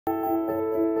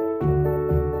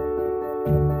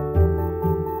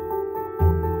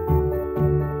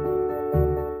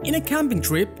In a camping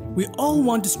trip, we all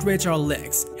want to stretch our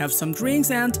legs, have some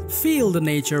drinks and feel the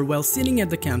nature while sitting at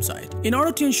the campsite. In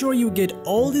order to ensure you get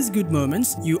all these good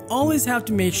moments, you always have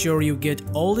to make sure you get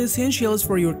all the essentials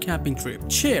for your camping trip.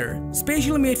 Chair,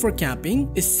 specially made for camping,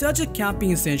 is such a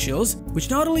camping essentials which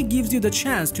not only gives you the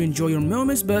chance to enjoy your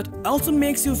moments but also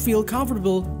makes you feel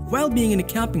comfortable while being in a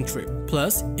camping trip.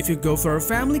 Plus, if you go for a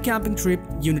family camping trip,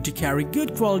 you need to carry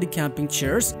good quality camping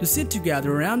chairs to sit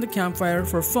together around the campfire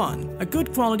for fun. A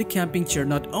good quality camping chair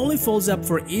not only folds up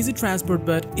for easy transport,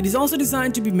 but it is also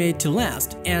designed to be made to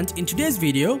last. And in today's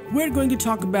video, we're going to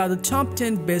talk about the top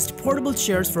 10 best portable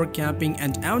chairs for camping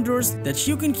and outdoors that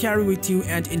you can carry with you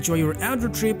and enjoy your outdoor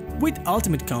trip with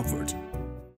ultimate comfort.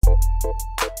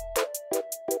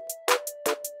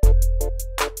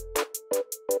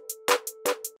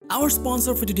 Our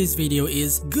sponsor for today's video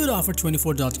is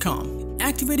GoodOffer24.com.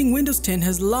 Activating Windows 10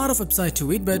 has a lot of upside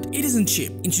to it, but it isn't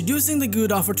cheap. Introducing the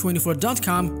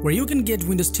GoodOffer24.com, where you can get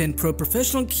Windows 10 Pro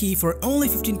Professional Key for only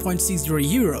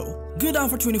 €15.60.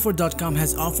 GoodOffer24.com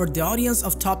has offered the audience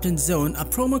of Top 10 Zone a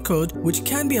promo code which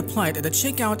can be applied at the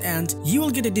checkout, and you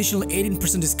will get additional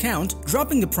 18% discount,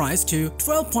 dropping the price to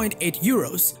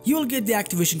 €12.8. You will get the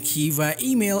activation key via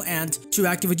email, and to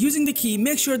activate using the key,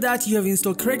 make sure that you have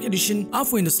installed correct edition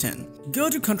of Windows 10. Go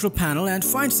to Control Panel and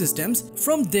find Systems.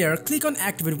 From there, click on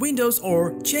Activate Windows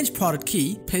or Change Product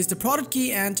Key, paste the product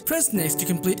key and press Next to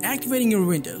complete activating your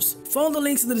Windows. Follow the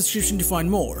links in the description to find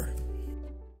more.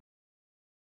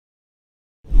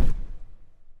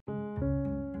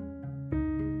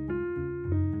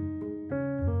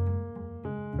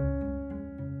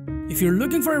 If you're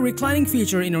looking for a reclining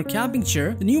feature in your camping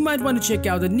chair, then you might want to check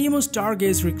out the Nemo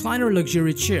Stargaze Recliner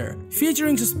Luxury Chair.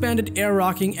 Featuring suspended air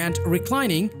rocking and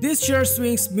reclining, this chair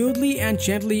swings smoothly and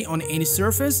gently on any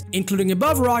surface, including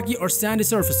above rocky or sandy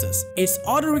surfaces. Its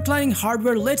auto-reclining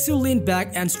hardware lets you lean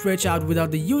back and stretch out without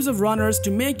the use of runners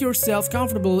to make yourself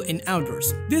comfortable in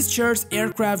outdoors. This chair's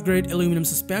aircraft-grade aluminum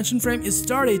suspension frame is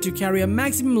sturdy to carry a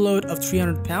maximum load of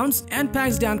 300 pounds and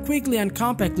packs down quickly and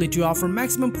compactly to offer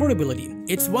maximum portability.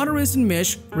 Its water-resistant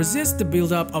mesh resists the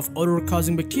buildup of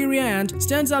odor-causing bacteria and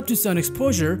stands up to sun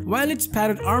exposure, while its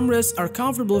padded armrests are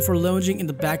comfortable for lounging in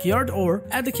the backyard or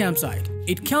at the campsite.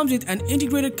 It comes with an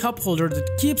integrated cup holder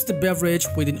that keeps the beverage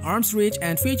within arm's reach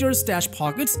and features stash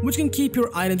pockets which can keep your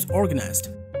items organized.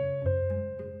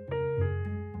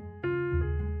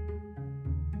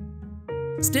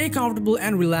 Stay comfortable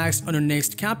and relaxed on your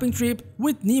next camping trip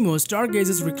with Nemo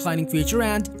Stargaze's reclining feature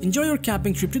and enjoy your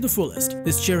camping trip to the fullest.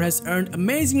 This chair has earned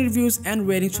amazing reviews and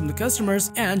ratings from the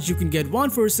customers, and you can get one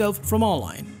for yourself from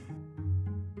online.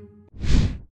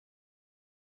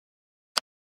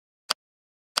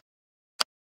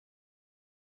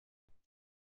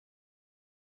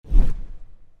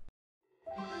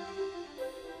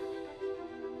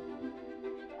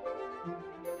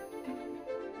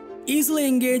 Easily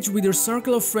engage with your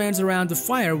circle of friends around the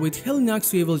fire with Helinox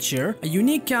Swivel chair, a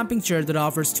unique camping chair that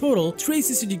offers total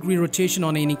 360-degree rotation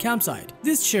on any campsite.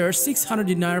 This chair's 600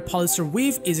 denier polyester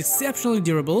weave is exceptionally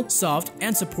durable, soft,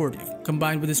 and supportive.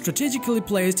 Combined with the strategically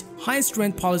placed,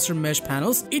 high-strength polyester mesh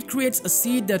panels, it creates a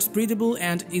seat that's breathable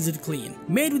and easy to clean.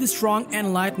 Made with a strong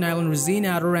and light nylon resin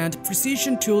outer and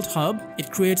precision-tooled hub,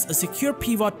 it creates a secure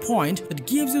pivot point that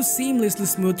gives you seamlessly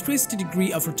smooth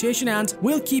 360-degree of rotation and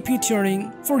will keep you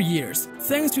turning for years.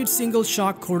 Thanks to its single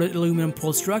shock-coated aluminum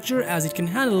pole structure, as it can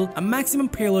handle a maximum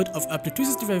payload of up to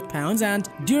 265 pounds and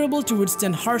durable to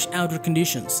withstand harsh outdoor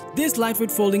conditions. This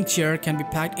lightweight folding chair can be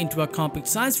packed into a compact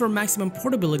size for maximum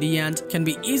portability and can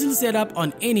be easily set up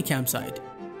on any campsite.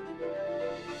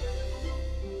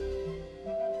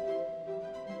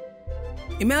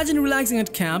 Imagine relaxing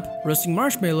at camp, roasting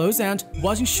marshmallows, and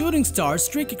watching shooting stars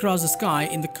streak across the sky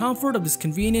in the comfort of this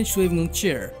convenient swiveling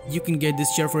chair. You can get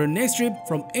this chair for your next trip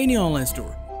from any online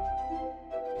store.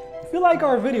 If you like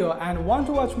our video and want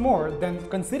to watch more, then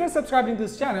consider subscribing to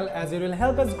this channel, as it will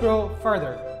help us grow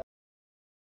further.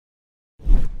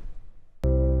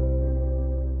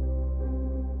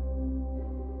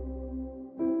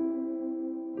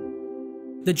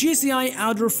 The GCI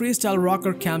Outdoor Freestyle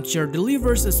Rocker Camp Chair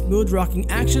delivers a smooth rocking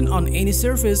action on any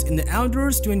surface in the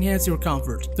outdoors to enhance your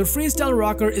comfort. The Freestyle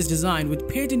Rocker is designed with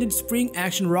patented spring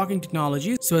action rocking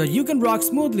technology so that you can rock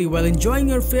smoothly while enjoying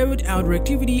your favorite outdoor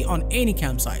activity on any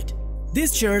campsite.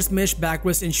 This chair's mesh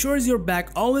backrest ensures your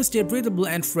back always stays breathable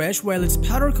and fresh, while its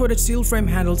powder-coated steel frame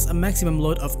handles a maximum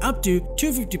load of up to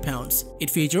 250 pounds. It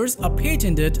features a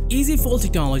patented easy fold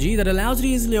technology that allows you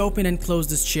to easily open and close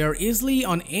this chair easily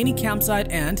on any campsite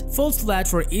and folds flat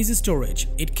for easy storage.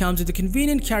 It comes with a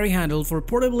convenient carry handle for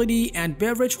portability and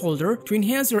beverage holder to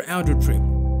enhance your outdoor trip.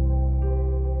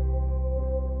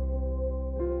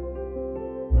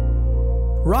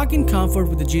 Rock in comfort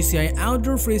with the GCI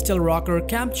Outdoor Freestyle Rocker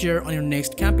camp chair on your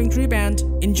next camping trip and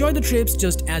enjoy the trips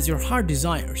just as your heart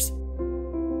desires.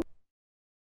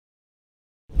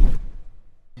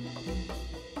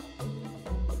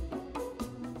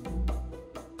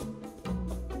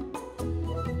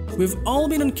 We've all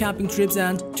been on camping trips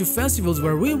and to festivals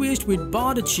where we wished we'd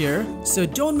bought a chair, so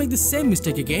don't make the same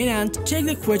mistake again and take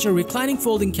the Quechua reclining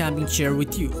folding camping chair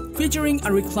with you. Featuring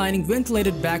a reclining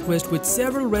ventilated backrest with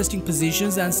several resting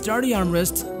positions and sturdy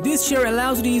armrests, this chair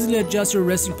allows you to easily adjust your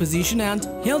resting position and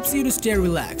helps you to stay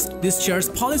relaxed. This chair's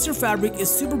polyester fabric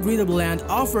is super breathable and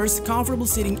offers comfortable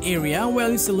seating area,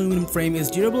 while its aluminum frame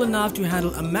is durable enough to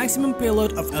handle a maximum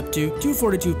payload of up to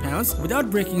 242 pounds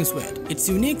without breaking a sweat. Its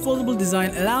unique foldable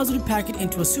design allows you to pack it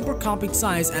into a super compact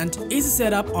size and easy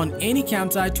setup on any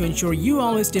campsite to ensure you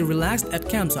always stay relaxed at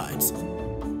campsites.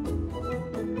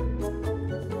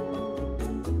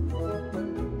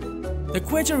 The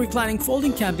Quechua reclining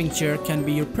folding camping chair can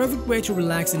be your perfect way to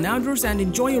relax in outdoors and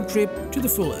enjoy your trip to the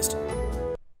fullest.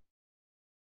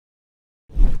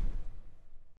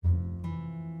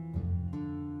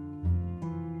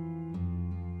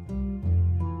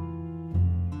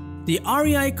 The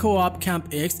REI Co-op Camp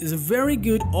X is a very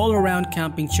good all-around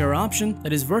camping chair option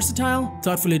that is versatile,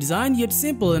 thoughtfully designed yet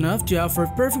simple enough to offer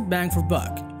perfect bang for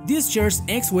buck. This chair's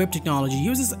X-Web technology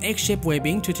uses X-shaped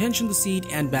webbing to tension the seat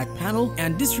and back panel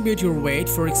and distribute your weight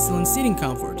for excellent seating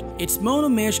comfort. Its mono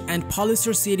mesh and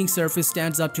polyester seating surface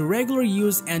stands up to regular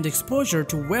use and exposure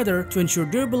to weather to ensure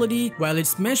durability, while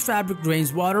its mesh fabric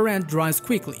drains water and dries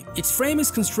quickly. Its frame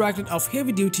is constructed of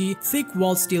heavy-duty,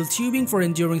 thick-walled steel tubing for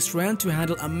enduring strength to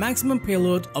handle a maximum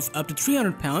payload of up to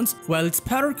 300 pounds, while its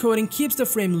powder coating keeps the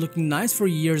frame looking nice for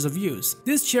years of use.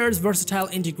 This chair's versatile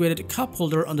integrated cup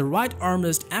holder on the right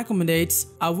armrest accommodates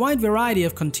a wide variety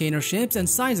of container shapes and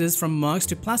sizes, from mugs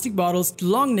to plastic bottles to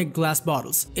long-neck glass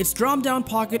bottles. Its drop-down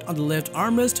pocket on the left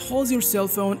armrest holds your cell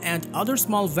phone and other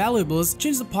small valuables,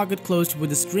 change the pocket closed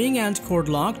with a string and cord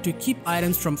lock to keep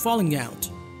items from falling out.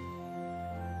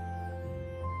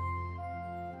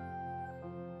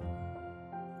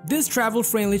 This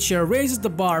travel-friendly chair raises the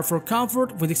bar for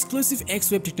comfort with exclusive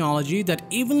X-Web technology that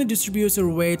evenly distributes your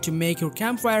weight to make your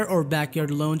campfire or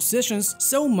backyard lounge sessions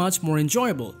so much more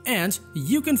enjoyable, and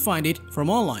you can find it from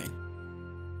online.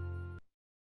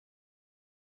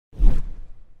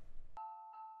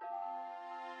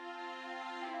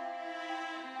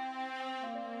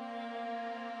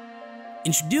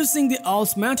 Introducing the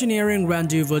ALPS Mountaineering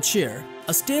Rendezvous chair,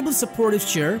 a stable supportive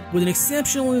chair with an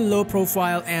exceptionally low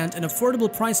profile and an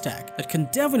affordable price tag that can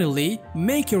definitely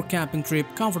make your camping trip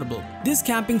comfortable. This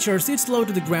camping chair sits low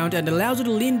to the ground and allows you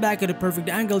to lean back at a perfect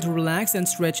angle to relax and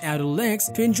stretch out your legs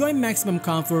to enjoy maximum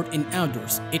comfort in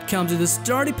outdoors. It comes with a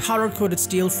sturdy powder-coated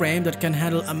steel frame that can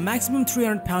handle a maximum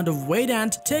 300 pounds of weight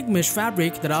and thick mesh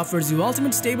fabric that offers you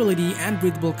ultimate stability and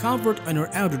breathable comfort on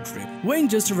your outdoor trip. Weighing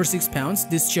just over 6 pounds,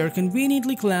 this chair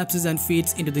conveniently collapses and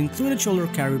fits into the included shoulder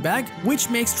carry bag, which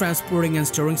makes transporting and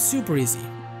storing super easy.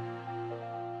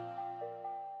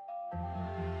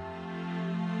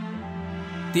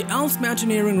 The ALPS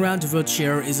Mountaineering Rendezvous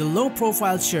chair is a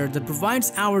low-profile chair that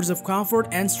provides hours of comfort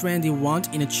and strength you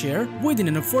want in a chair within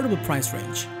an affordable price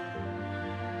range.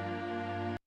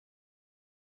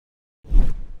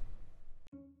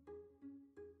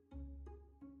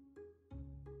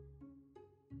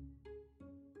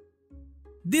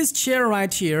 This chair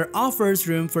right here offers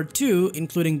room for two,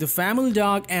 including the family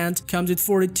dog, and comes with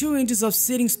 42 inches of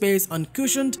seating space on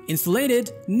cushioned,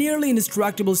 insulated, nearly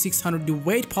indestructible 600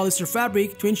 weight polyester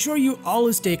fabric to ensure you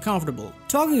always stay comfortable.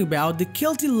 Talking about the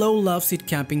Kelty Low Loveseat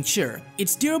camping chair.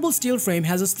 Its durable steel frame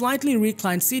has a slightly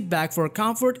reclined seat back for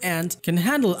comfort and can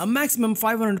handle a maximum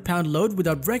 500-pound load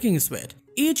without breaking a sweat.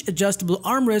 Each adjustable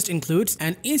armrest includes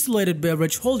an insulated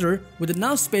beverage holder with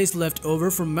enough space left over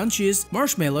for munchies,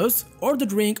 marshmallows, or the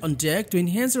drink on deck to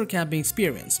enhance your camping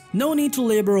experience. No need to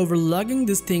labor over lugging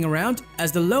this thing around,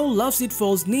 as the low Loveseat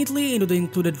folds neatly into the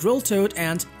included roll tote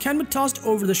and can be tossed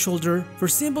over the shoulder for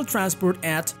simple transport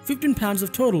at 15 pounds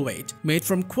of total weight. Made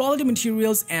from quality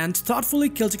materials and thoughtfully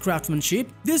Kelty craftsmanship,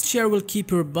 this chair will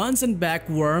keep your buns and back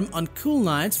warm on cool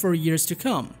nights for years to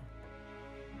come.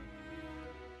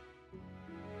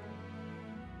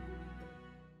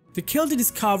 The Kelty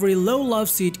Discovery Low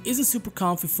Loveseat is a super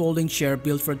comfy folding chair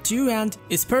built for two and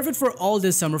is perfect for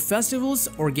all-day summer festivals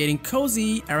or getting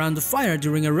cozy around the fire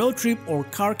during a road trip or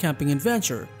car camping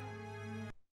adventure.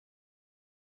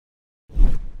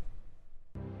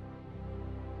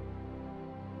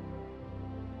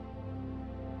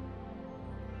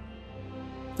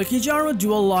 The Kijaro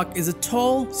Dual Lock is a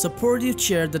tall, supportive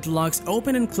chair that locks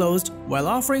open and closed while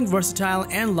offering versatile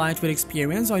and lightweight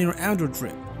experience on your outdoor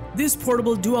trip. This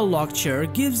portable dual-lock chair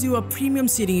gives you a premium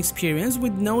seating experience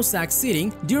with no sag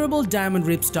seating, durable diamond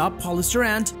ripstop polyester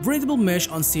and breathable mesh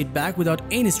on seat back without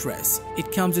any stress.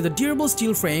 It comes with a durable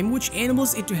steel frame which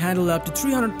enables it to handle up to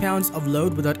 300 pounds of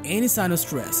load without any sign of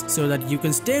stress, so that you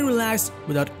can stay relaxed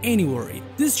without any worry.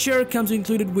 This chair comes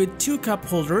included with 2 cup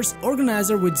holders,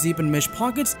 organizer with zip and mesh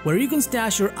pockets where you can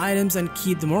stash your items and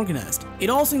keep them organized. It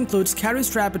also includes carry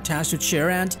strap attached to chair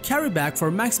and carry bag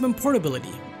for maximum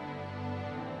portability.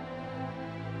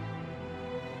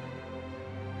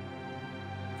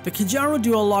 The Kijaro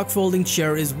dual-lock folding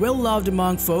chair is well loved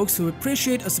among folks who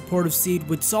appreciate a supportive seat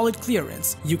with solid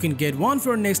clearance. You can get one for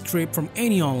your next trip from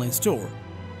any online store.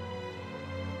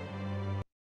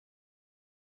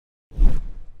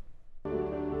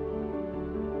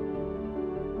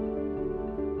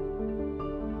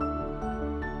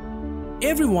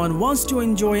 Everyone wants to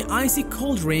enjoy icy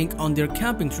cold drink on their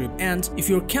camping trip, and if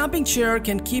your camping chair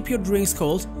can keep your drinks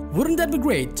cold, wouldn't that be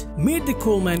great? Meet the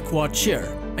Coleman Quad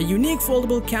Chair, a unique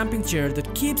foldable camping chair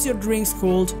that keeps your drinks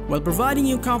cold while providing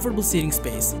you comfortable seating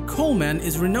space. Coleman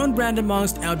is a renowned brand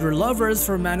amongst outdoor lovers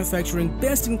for manufacturing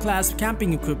best-in-class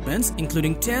camping equipment,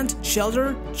 including tent,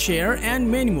 shelter, chair,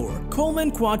 and many more.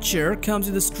 Coleman Quad Chair comes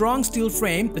with a strong steel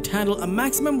frame that handles a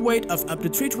maximum weight of up to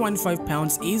 325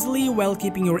 pounds easily while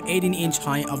keeping your 18-inch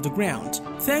high off the ground.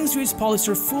 Thanks to its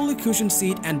polyester fully cushioned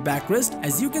seat and backrest,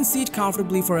 as you can sit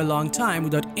comfortably for a long time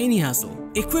without any hassle.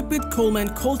 Equipped with Coleman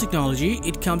cold technology,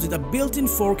 it comes with a built-in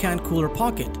 4-can cooler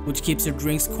pocket, which keeps your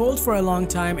drinks cold for a long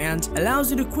time and allows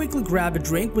you to quickly grab a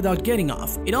drink without getting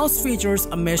off. It also features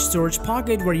a mesh storage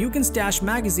pocket where you can stash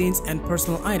magazines and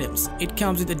personal items. It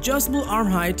comes with adjustable arm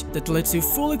height that lets you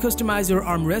fully customize your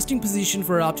arm resting position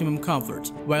for optimum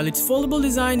comfort, while its foldable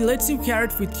design lets you carry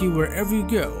it with you wherever you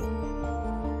go.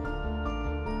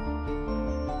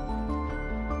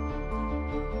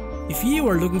 If you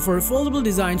are looking for a foldable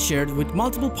design chair with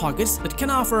multiple pockets that can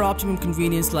offer optimum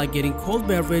convenience like getting cold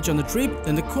beverage on the trip,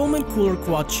 then the Coleman Cooler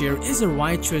Quad Chair is the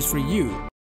right choice for you.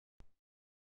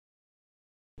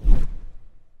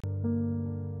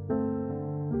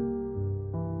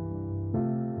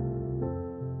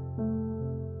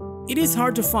 It is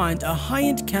hard to find a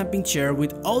high-end camping chair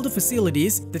with all the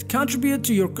facilities that contribute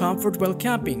to your comfort while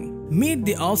camping. Meet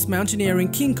the ALPS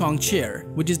Mountaineering King Kong chair,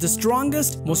 which is the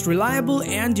strongest, most reliable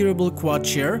and durable quad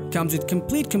chair, comes with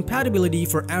complete compatibility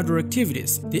for outdoor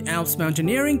activities. The ALPS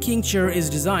Mountaineering King chair is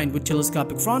designed with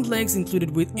telescopic front legs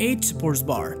included with 8 supports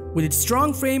bar. With its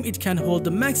strong frame, it can hold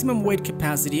the maximum weight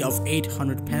capacity of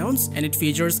 800 pounds, and it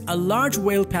features a large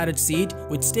whale padded seat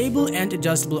with stable and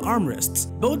adjustable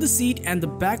armrests. Both the seat and the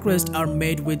backrest are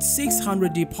made with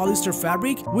 600D polyester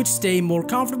fabric, which stay more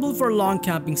comfortable for long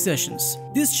camping sessions.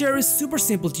 This chair is super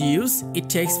simple to use. It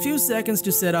takes few seconds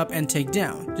to set up and take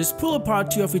down. Just pull apart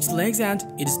 2 of its legs and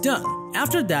it is done.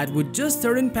 After that, with just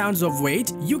 13 pounds of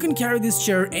weight, you can carry this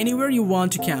chair anywhere you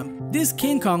want to camp. This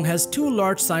King Kong has 2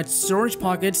 large-sized storage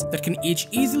pockets that can each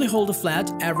easily hold a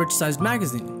flat, average-sized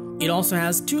magazine. It also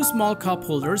has 2 small cup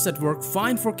holders that work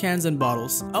fine for cans and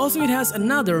bottles. Also, it has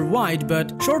another wide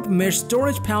but short mesh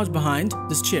storage pouch behind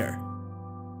this chair.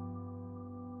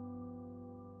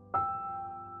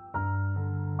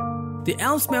 The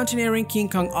ALPS Mountaineering King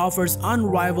Kong offers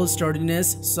unrivaled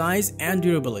sturdiness, size, and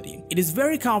durability. It is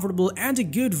very comfortable and a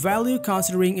good value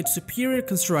considering its superior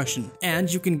construction,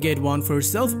 and you can get one for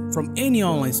yourself from any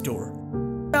online store.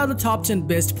 Here are the top 10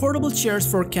 best portable chairs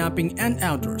for camping and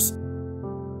outdoors.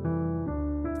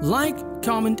 Like,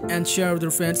 comment, and share with your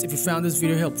friends if you found this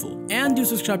video helpful. And do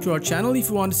subscribe to our channel if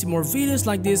you want to see more videos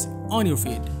like this on your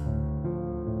feed.